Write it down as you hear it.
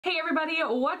everybody,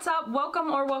 what's up?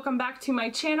 Welcome back to my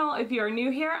channel. If you are new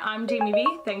here, I'm Jamie B.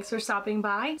 Thanks for stopping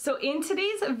by. So in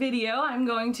today's video, I'm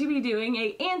going to be doing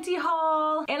a Auntie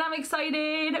haul, and I'm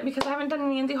excited because I haven't done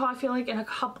an Auntie haul, I feel like, in a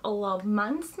couple of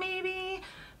months maybe.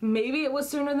 Maybe it was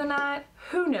sooner than that,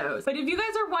 who knows. But if you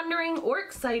guys are wondering or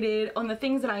excited on the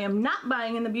things that I am not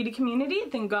buying in the beauty community,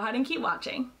 then go ahead and keep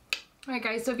watching. Alright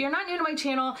guys, so if you're not new to my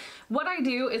channel, what I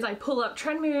do is I pull up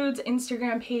Trend Mood's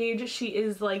Instagram page. She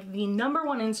is like the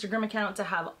 #1 Instagram account to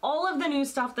have all of the new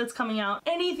stuff that's coming out.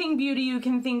 Anything beauty you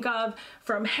can think of,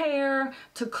 from hair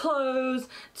to clothes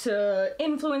to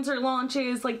influencer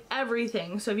launches, like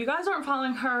everything. So if you guys aren't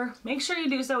following her, make sure you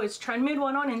do so. It's Trend Mood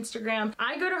 1 on Instagram.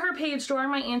 I go to her page during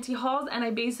my Auntie hauls and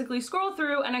I basically scroll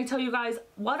through and I tell you guys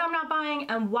what I'm not buying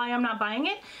and why I'm not buying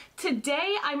it.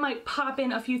 Today I might pop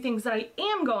in a few things that I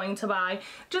am going to buy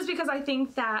just because I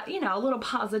think that, you know, a little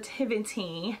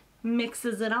positivity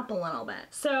mixes it up a little bit.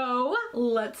 So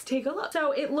let's take a look.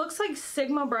 So it looks like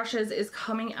Sigma Brushes is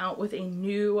coming out with a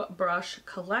new brush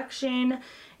collection.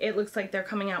 It looks like they're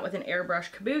coming out with an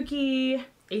airbrush kabuki,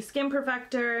 a skin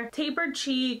perfector, tapered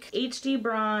cheek, HD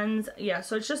bronze. Yeah,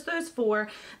 so it's just those four.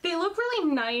 They look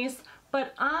really nice,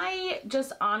 but I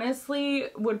just honestly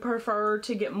would prefer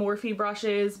to get Morphe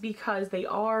brushes because they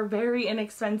are very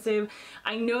inexpensive.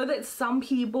 I know that some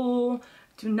people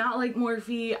do not like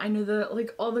Morphe. I know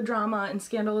like all the drama and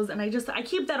scandals, and I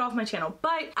keep that off my channel.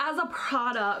 But as a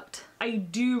product, I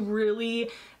do really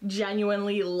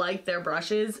genuinely like their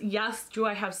brushes. Yes, do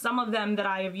I have some of them that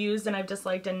I have used and I've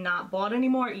disliked and not bought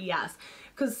anymore? Yes.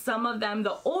 Because some of them,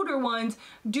 the older ones,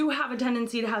 do have a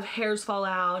tendency to have hairs fall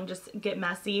out and just get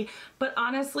messy. But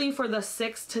honestly, for the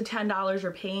 $6 to $10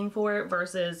 you're paying for it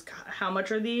versus, God, how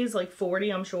much are these? Like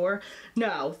 40, I'm sure.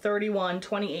 No, 31,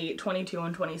 28, 22,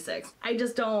 and 26. I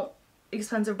just don't.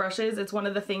 Expensive brushes, it's one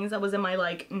of the things that was in my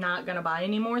like not gonna buy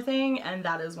anymore thing, and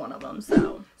that is one of them.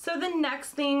 So the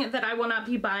next thing that I will not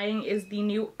be buying is the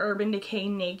new Urban Decay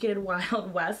Naked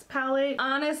Wild West palette.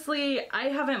 Honestly, I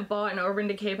haven't bought an Urban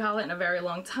Decay palette in a very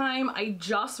long time. I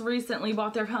just recently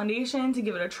bought their foundation to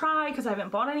give it a try because I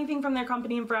haven't bought anything from their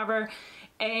company in forever.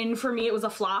 And for me, it was a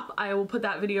flop. I will put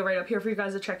that video right up here for you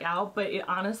guys to check out. But it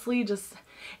honestly just,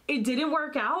 it didn't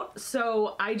work out.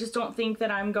 So I just don't think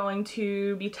that I'm going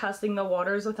to be testing the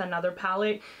waters with another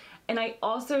palette. And I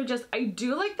also I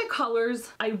do like the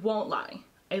colors. I won't lie.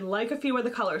 I like a few of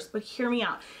the colors, but hear me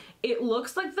out. It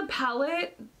looks like the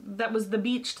palette that was the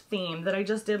beach theme that I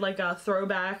just did like a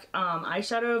throwback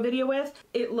eyeshadow video with.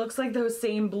 It looks like those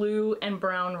same blue and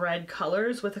brown red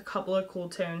colors with a couple of cool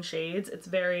tone shades. It's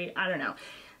very, I don't know.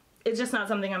 It's just not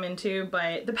something I'm into,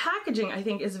 but the packaging I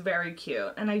think is very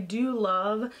cute. And I do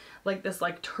love like this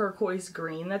like turquoise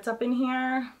green that's up in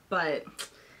here, but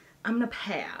I'm gonna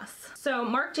pass. So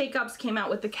Marc Jacobs came out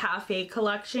with the Cafe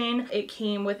collection. It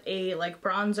came with a like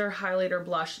bronzer, highlighter,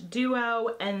 blush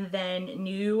duo, and then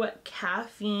new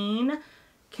caffeine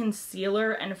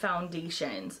concealer and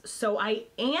foundations. So I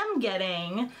am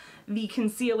getting the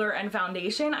concealer and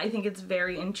foundation. I think it's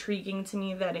very intriguing to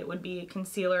me that it would be a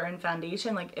concealer and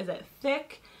foundation. Like, is it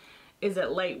thick? Is it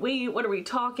lightweight? What are we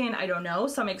talking? I don't know.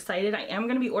 So I'm excited. I am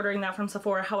gonna be ordering that from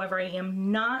Sephora. However, I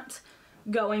am not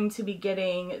going to be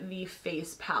getting the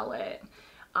face palette.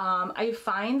 I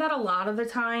find that a lot of the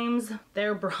times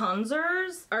their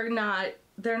bronzers are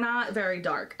they're not very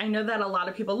dark. I know that a lot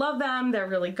of people love them, they're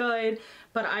really good,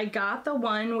 but I got the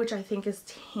one which I think is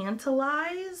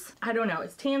Tantalize. I don't know,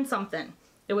 it's tan something.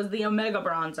 It was the Omega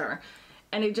bronzer,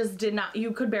 and it just did not,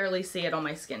 you could barely see it on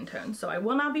my skin tone. So I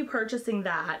will not be purchasing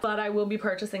that, but I will be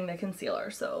purchasing the concealer,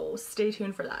 so stay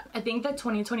tuned for that. I think that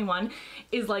 2021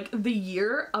 is like the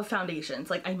year of foundations.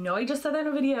 Like, I know I just said that in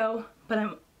a video, but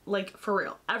I'm like, for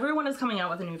real. Everyone is coming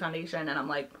out with a new foundation and I'm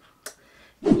like,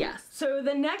 yes. So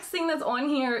the next thing that's on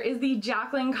here is the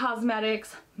Jaclyn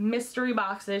Cosmetics mystery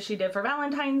boxes she did for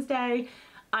Valentine's Day.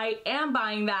 I am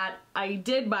buying that. I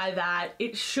did buy that.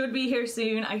 It should be here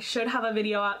soon. I should have a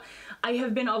video up. I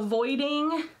have been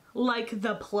avoiding like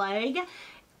the plague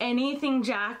anything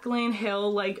Jaclyn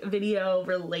Hill like video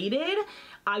related.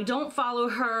 I don't follow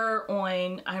her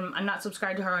on, I'm not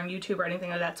subscribed to her on YouTube or anything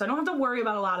like that, so I don't have to worry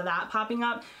about a lot of that popping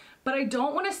up. But I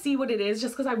don't want to see what it is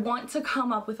just because I want to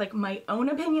come up with like my own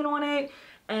opinion on it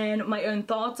and my own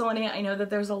thoughts on it. I know that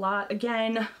there's a lot,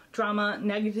 again, drama,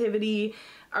 negativity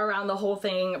around the whole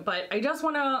thing, but I just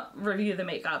want to review the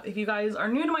makeup. If you guys are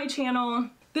new to my channel,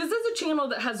 this is a channel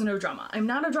that has no drama. I'm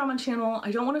not a drama channel.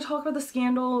 I don't want to talk about the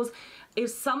scandals. If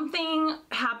something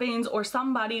happens or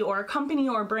somebody or a company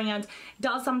or a brand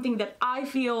does something that I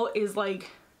feel is like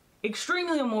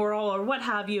extremely immoral or what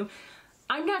have you,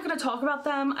 I'm not going to talk about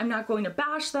them. I'm not going to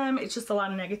bash them. It's just a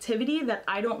lot of negativity that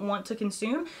I don't want to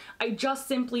consume. I just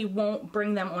simply won't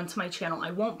bring them onto my channel.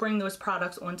 I won't bring those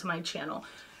products onto my channel.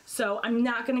 So I'm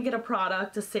not going to get a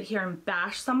product to sit here and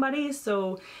bash somebody.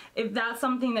 So if that's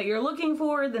something that you're looking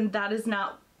for, then that's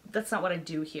not what I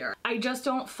do here. I just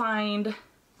don't find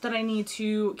that I need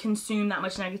to consume that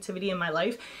much negativity in my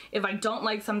life. If I don't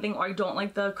like something, or I don't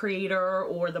like the creator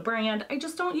or the brand, I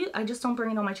just don't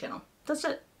bring it on my channel. That's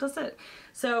it. That's it.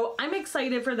 So I'm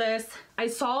excited for this. I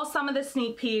saw some of the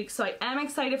sneak peeks, so I am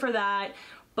excited for that,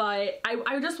 but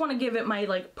I just want to give it my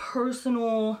like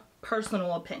personal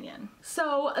opinion.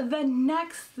 So the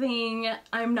next thing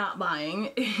I'm not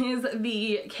buying is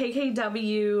the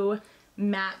KKW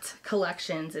matte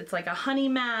collections. It's like a honey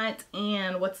matte,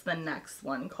 and what's the next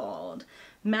one called?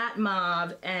 Matte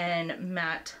mauve and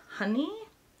matte honey?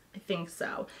 I think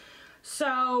so.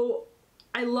 So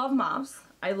I love mauves.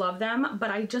 I love them, but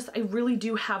I really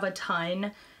do have a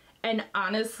ton. And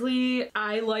honestly,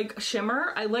 I like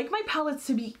shimmer. I like my palettes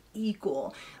to be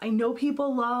equal. I know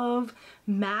people love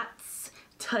mattes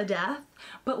to death,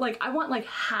 but like I want like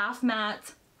half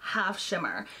matte, half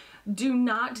shimmer. Do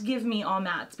not give me all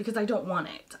mattes because I don't want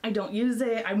it. I don't use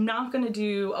it. I'm not gonna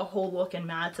do a whole look in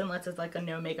mattes unless it's like a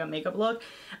no makeup look.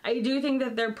 I do think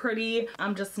that they're pretty.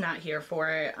 I'm just not here for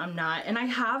it. I'm not. And I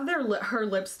have her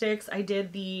lipsticks. I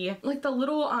did the like the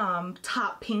little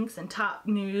top pinks and top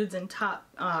nudes and top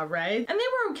red, and they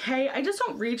were okay. I just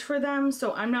don't reach for them,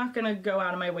 so I'm not gonna go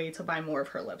out of my way to buy more of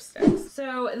her lipsticks.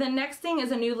 So the next thing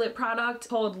is a new lip product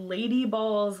called Lady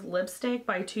Balls lipstick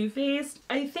by Too Faced.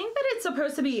 I think that it's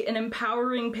supposed to be an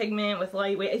empowering pigment with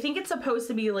lightweight. I think it's supposed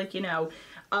to be like, you know,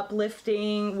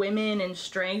 uplifting women and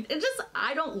strength. It just,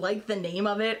 I don't like the name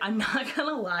of it. I'm not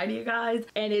gonna lie to you guys.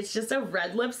 And it's just a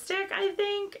red lipstick, I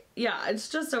think. Yeah, it's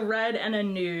just a red and a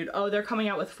nude. Oh, they're coming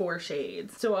out with 4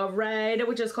 shades. So a red,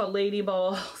 which is called Lady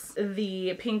Balls,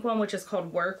 the pink one, which is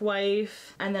called Work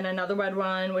Wife, and then another red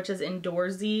one, which is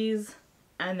Indorsies,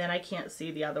 and then I can't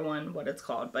see the other one, what it's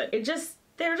called, but it just,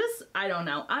 they're just, I don't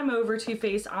know. I'm over Too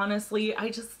Faced, honestly. I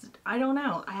don't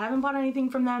know. I haven't bought anything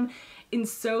from them in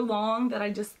so long that I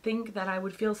just think that I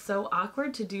would feel so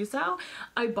awkward to do so.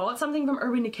 I bought something from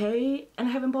Urban Decay, and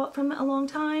I haven't bought from a long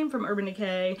time from Urban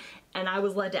Decay, and I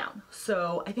was let down.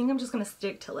 So I think I'm just gonna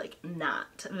stick to like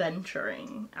not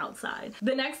venturing outside.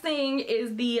 The next thing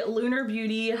is the Lunar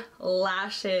Beauty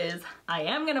lashes. I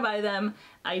am gonna buy them.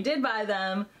 I did buy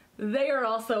them. They are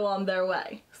also on their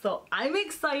way. So I'm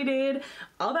excited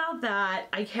about that.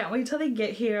 I can't wait till they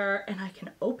get here and I can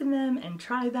open them and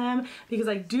try them because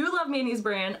I do love Manny's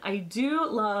brand. I do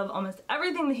love almost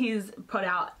everything that he's put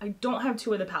out. I don't have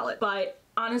 2 of the palette, but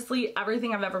honestly,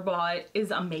 everything I've ever bought is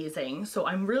amazing. So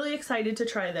I'm really excited to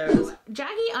try those.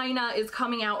 Jackie Aina is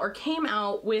coming out, or came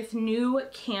out, with new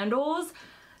candles.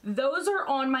 Those are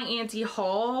on my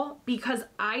anti-haul because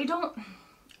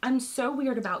I'm so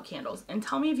weird about candles, and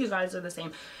tell me if you guys are the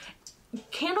same.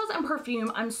 Candles and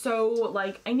perfume, I'm so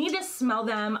like, I need to smell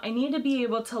them. I need to be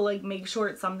able to like make sure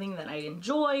it's something that I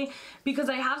enjoy, because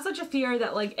I have such a fear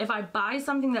that like if I buy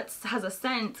something that has a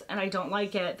scent and I don't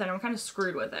like it, then I'm kind of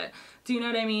screwed with it. Do you know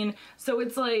what I mean? So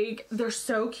it's like, they're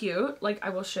so cute. Like I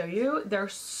will show you, they're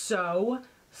so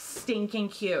stinking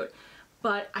cute.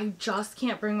 But I just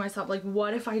can't bring myself, like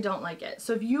what if I don't like it?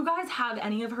 So if you guys have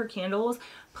any of her candles,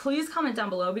 please comment down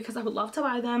below because I would love to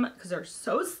buy them because they're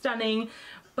so stunning.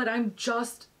 But I'm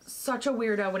just such a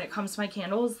weirdo when it comes to my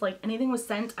candles. Like anything with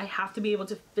scent, I have to be able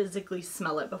to physically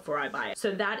smell it before I buy it.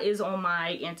 So that is on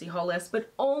my anti-haul list,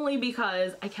 but only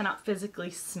because I cannot physically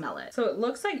smell it. So it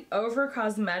looks like Over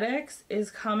Cosmetics is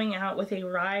coming out with a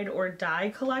Ride or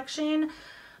Die collection.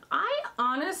 I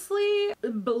honestly,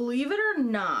 believe it or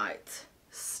not,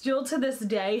 still to this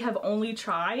day have only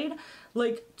tried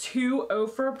like 2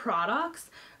 Ofra products.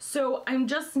 So I'm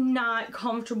just not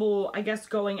comfortable, I guess,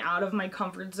 going out of my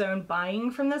comfort zone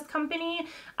buying from this company.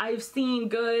 I've seen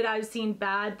good, I've seen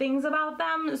bad things about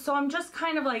them. So I'm just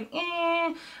kind of like,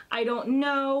 I don't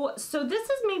know. So this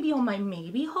is maybe on my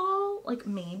maybe haul, like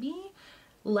maybe.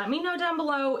 Let me know down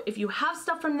below if you have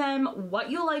stuff from them,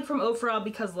 what you like from Ofra,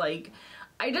 because like,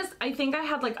 I think I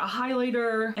had like a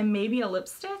highlighter and maybe a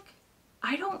lipstick.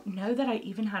 I don't know that I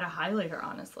even had a highlighter,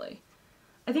 honestly.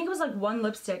 I think it was like 1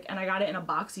 lipstick and I got it in a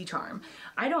BoxyCharm.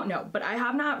 I don't know, but I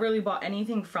have not really bought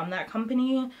anything from that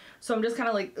company. So I'm just kind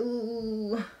of like,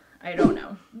 ooh, I don't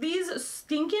know. These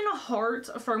stinking hearts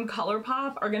from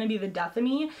ColourPop are going to be the death of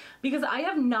me because I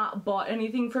have not bought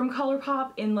anything from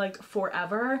ColourPop in like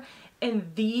forever.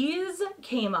 And these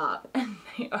came up and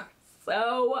they are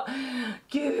so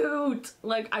cute.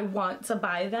 Like I want to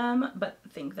buy them, but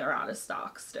think they're out of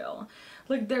stock still.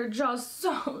 Like they're just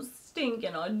so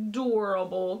stinking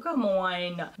adorable. Come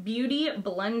on. Beauty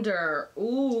Blender.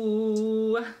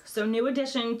 Ooh. So new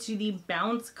addition to the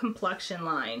Bounce complexion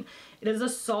line. It is a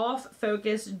soft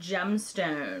focus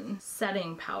gemstone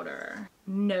setting powder.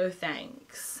 No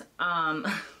thanks.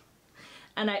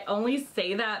 And I only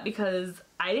say that because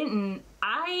I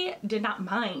did not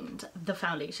mind the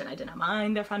foundation. I did not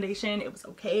mind their foundation. It was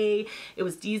okay. It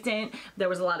was decent. There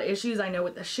was a lot of issues, I know,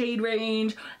 with the shade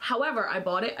range. However, I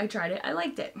bought it, I tried it, I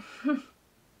liked it.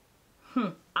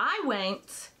 I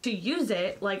went to use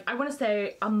it, like, I want to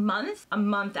say a month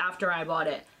after I bought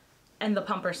it, and the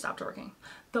pumper stopped working.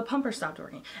 The pumper stopped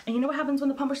working. And you know what happens when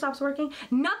the pumper stops working?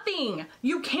 Nothing!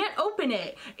 You can't open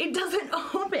it. It doesn't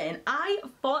open. I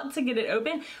fought to get it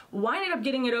open, winded up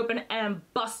getting it open, and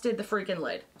busted the freaking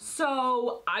lid.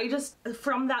 So I just,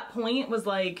 from that point, was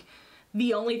like,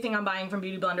 the only thing I'm buying from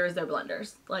Beauty Blender is their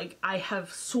blenders. Like, I have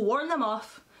sworn them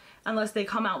off unless they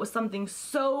come out with something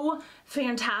so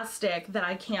fantastic that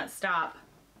I can't stop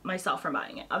myself from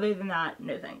buying it. Other than that,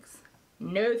 no thanks.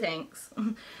 No thanks.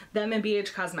 Them and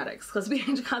BH Cosmetics, because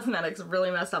BH Cosmetics really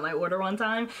messed up my order one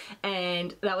time,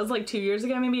 and that was like 2 years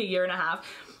ago, maybe a year and a half,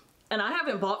 and I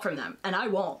haven't bought from them, and I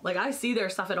won't. Like, I see their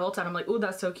stuff at Ulta and I'm like, oh,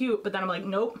 that's so cute, but then I'm like,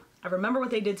 nope, I remember what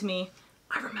they did to me.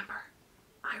 I remember.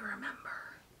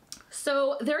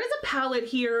 So there is a palette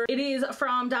here. It is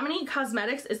from Dominique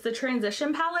Cosmetics. It's the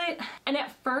Transition palette, and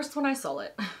at first when I saw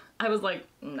it, I was like,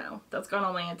 no, that's going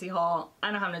on my auntie haul.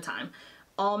 I don't have no time.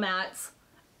 All mattes,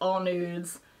 all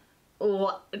nudes.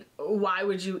 Why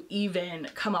would you even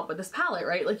come up with this palette,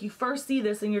 right? Like, you first see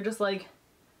this and you're just like,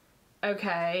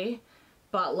 okay,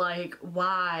 but like,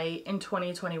 why in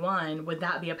 2021 would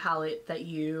that be a palette that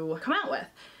you come out with?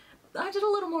 I did a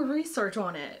little more research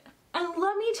on it, and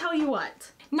let me tell you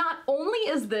what, not only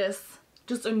is this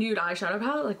just a nude eyeshadow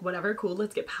palette, like whatever, cool,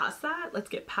 let's get past that, let's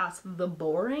get past the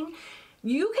boring.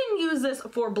 You can use this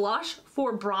for blush,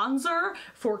 for bronzer,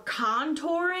 for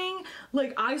contouring.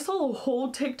 Like, I saw a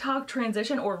whole TikTok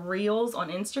transition or reels on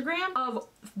Instagram of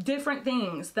different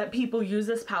things that people use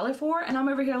this palette for, and I'm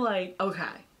over here like,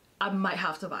 okay, I might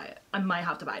have to buy it. I might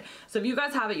have to buy it. So if you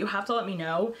guys have it, you have to let me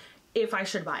know if I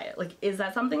should buy it. Like, is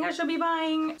that something I should be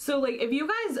buying? So like, if you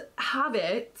guys have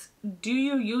it, do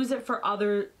you use it for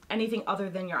anything other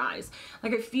than your eyes?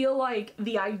 Like, I feel like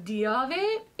the idea of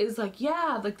it is like,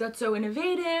 yeah, like that's so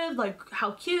innovative, like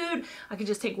how cute, I could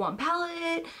just take one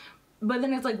palette, but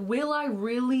then it's like, will I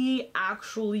really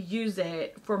actually use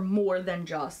it for more than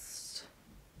just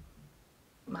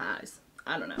my eyes?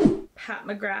 I don't know. Pat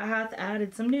McGrath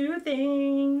added some new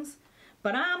things,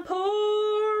 but I'm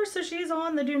poor, so she's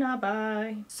on the do not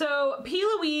buy. So P.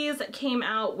 Louise came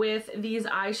out with these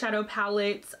eyeshadow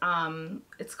palettes.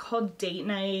 It's called Date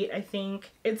Night, I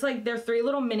think. It's like they're 3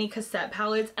 little mini cassette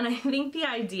palettes, and I think the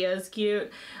idea is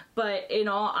cute, but in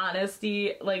all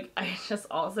honesty, like, I just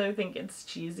also think it's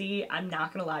cheesy. I'm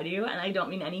not gonna lie to you, and I don't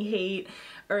mean any hate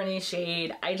or any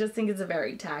shade. I just think it's a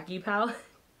very tacky palette.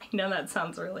 I know that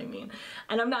sounds really mean,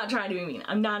 and I'm not trying to be mean.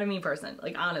 I'm not a mean person.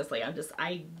 Like, honestly,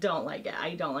 I don't like it.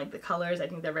 I don't like the colors. I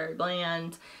think they're very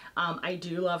bland. I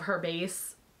do love her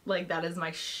base. Like, that is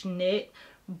my schnit,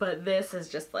 but this is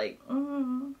just like,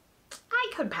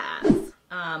 I could pass.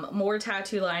 More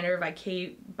tattoo liner by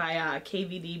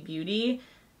KVD Beauty.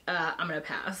 I'm gonna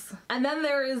pass. And then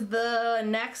there is the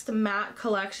next matte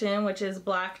collection, which is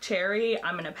Black Cherry.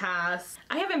 I'm gonna pass.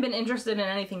 I haven't been interested in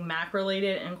anything MAC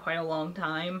related in quite a long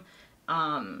time,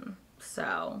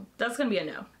 so that's gonna be a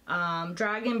no.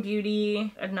 Dragon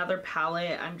Beauty, another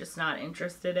palette I'm just not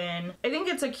interested in. I think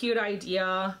it's a cute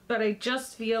idea, but I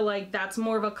just feel like that's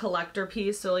more of a collector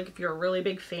piece. So like, if you're a really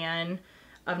big fan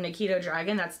of Nikita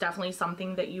Dragon, that's definitely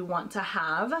something that you want to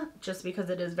have, just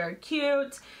because it is very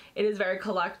cute, it is very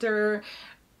collector.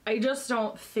 I just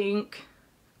don't think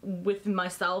with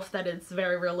myself that it's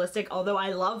very realistic. Although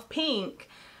I love pink,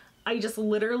 I just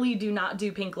literally do not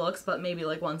do pink looks, but maybe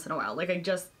like once in a while. Like, I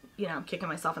just, you know, I'm kicking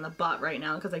myself in the butt right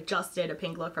now because I just did a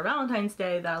pink look for Valentine's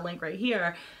Day that I'll link right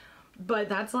here, but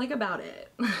that's like about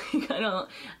it.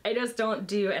 I just don't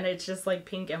do, and it's just like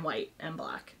pink and white and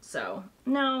black. So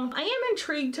no, I am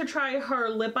intrigued to try her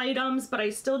lip items, but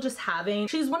I still just haven't.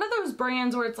 She's one of those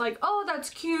brands where it's like, oh, that's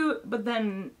cute, but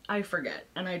then I forget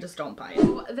and I just don't buy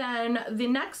it. Then the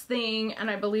next thing, and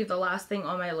I believe the last thing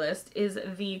on my list, is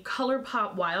the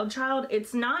ColourPop Wild Child.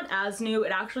 It's not as new.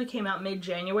 It actually came out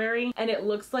mid-January, and it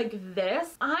looks like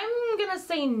this. I'm gonna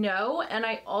say no, and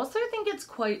I also think it's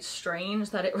quite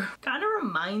strange that it kind of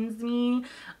reminds me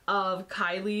of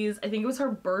Kylie's, I think it was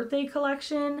her birthday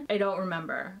collection. I don't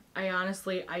remember.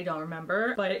 I don't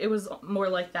remember, but it was more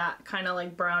like that kind of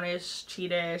like brownish,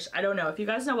 cheatish. I don't know. If you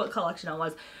guys know what collection it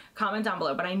was, comment down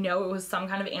below, but I know it was some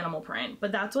kind of animal print,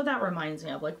 but that's what that reminds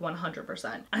me of, like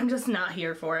 100%. I'm just not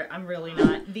here for it. I'm really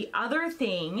not. The other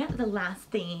thing, the last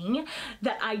thing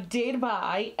that I did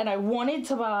buy and I wanted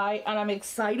to buy and I'm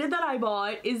excited that I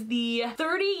bought is the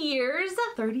 30 years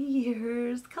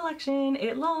collection.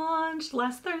 It launched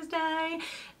last Thursday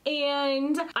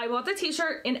and I bought the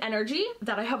t-shirt in Energy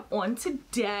that I have on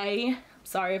today.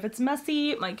 Sorry if it's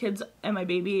messy, my kids and my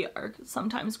baby are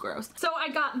sometimes gross. So I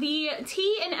got the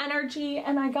tee in Energy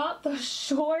and I got the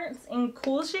shorts in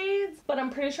Cool Shades, but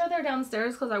I'm pretty sure they're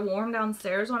downstairs because I wore them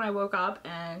downstairs when I woke up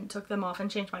and took them off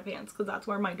and changed my pants because that's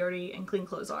where my dirty and clean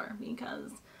clothes are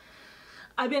because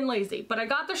I've been lazy. But I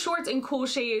got the shorts in Cool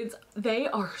Shades. They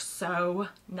are so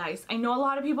nice. I know a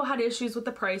lot of people had issues with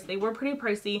the price. They were pretty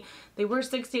pricey. They were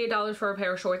 $68 for a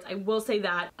pair of shorts. I will say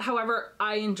that. However,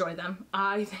 I enjoy them.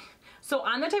 So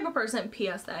I'm the type of person,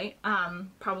 PSA,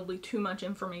 probably too much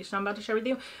information I'm about to share with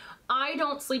you. I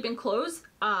don't sleep in clothes.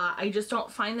 I just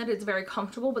don't find that it's very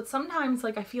comfortable, but sometimes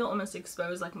like I feel almost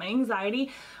exposed, like my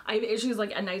anxiety. I have issues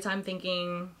like at nighttime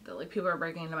thinking that like people are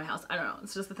breaking into my house. I don't know,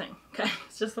 it's just the thing, okay?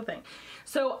 It's just the thing.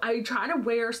 So I try to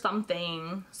wear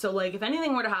something, so like if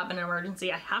anything were to happen in an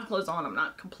emergency, I have clothes on, I'm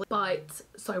not complete. But,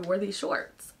 so I wore these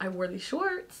shorts. I wore these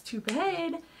shorts to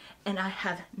bed and I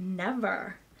have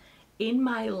never in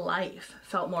my life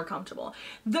felt more comfortable.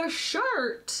 The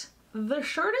shirt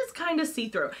is kind of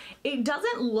see-through. It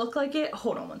doesn't look like it.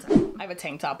 Hold on one second. I have a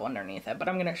tank top underneath it, but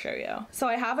I'm gonna show you. So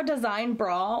I have a design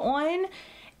bra on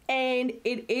and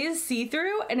it is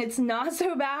see-through and it's not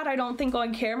so bad. I don't think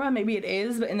on camera, maybe it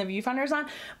is, but in the viewfinder's not.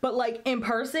 But like in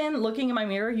person, looking in my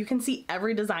mirror, you can see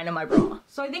every design of my bra.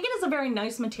 So I think it is a very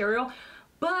nice material.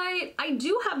 But I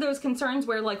do have those concerns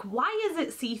where like, why is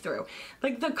it see-through?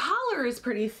 Like the collar is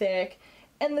pretty thick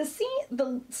and the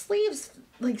sleeves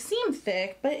like seem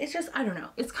thick, but it's just, I don't know.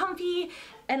 It's comfy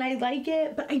and I like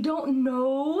it, but I don't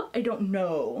know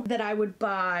that I would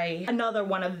buy another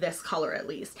one of this color at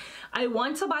least. I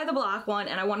want to buy the black one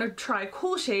and I want to try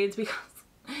Cool Shades because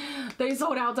they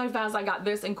sold out so fast. I got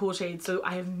this in Cool Shades, so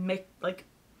I have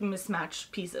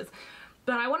mismatched pieces.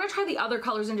 But I want to try the other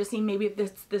colors and just see maybe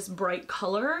if this bright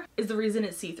color is the reason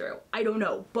it's see-through. I don't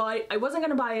know, but I wasn't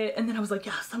gonna buy it and then I was like,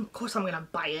 yes, of course I'm gonna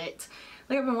buy it.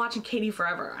 Like I've been watching Katie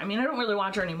forever. I mean, I don't really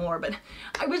watch her anymore, but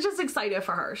I was just excited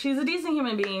for her. She's a decent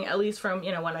human being, at least from,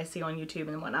 you know, what I see on YouTube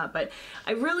and whatnot, but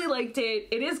I really liked it.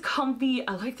 It is comfy.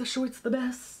 I like the shorts the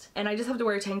best. And I just have to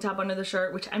wear a tank top under the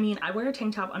shirt, which I mean, I wear a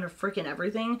tank top under freaking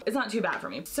everything. It's not too bad for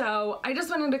me. So I just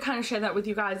wanted to kind of share that with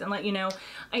you guys and let you know.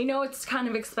 I know it's kind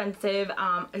of expensive.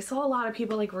 I saw a lot of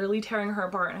people like really tearing her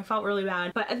apart and I felt really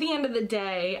bad. But at the end of the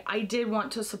day, I did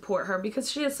want to support her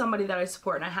because she is somebody that I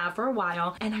support and I have for a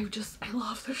while. And I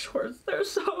love the shorts. They're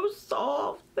so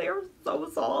soft. They're so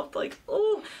soft, like,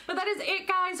 oh. But that is it,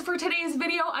 guys, for today's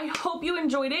video. I hope you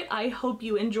enjoyed it. I hope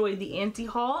you enjoyed the Auntie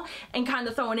haul and kind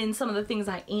of throwing in some of the things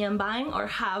I am buying or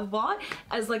have bought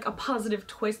as like a positive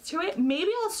twist to it.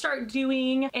 Maybe I'll start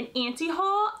doing an Auntie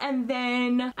haul and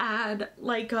then add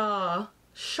like a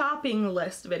shopping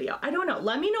list video. I don't know.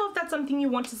 Let me know if that's something you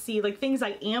want to see, like things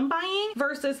I am buying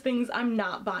versus things I'm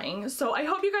not buying. So I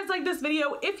hope you guys liked this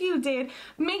video. If you did,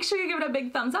 make sure you give it a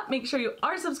big thumbs up. Make sure you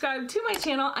are subscribed to my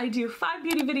channel. I do 5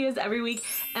 beauty videos every week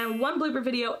and 1 blooper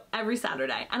video every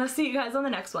Saturday. And I'll see you guys on the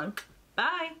next one.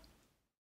 Bye!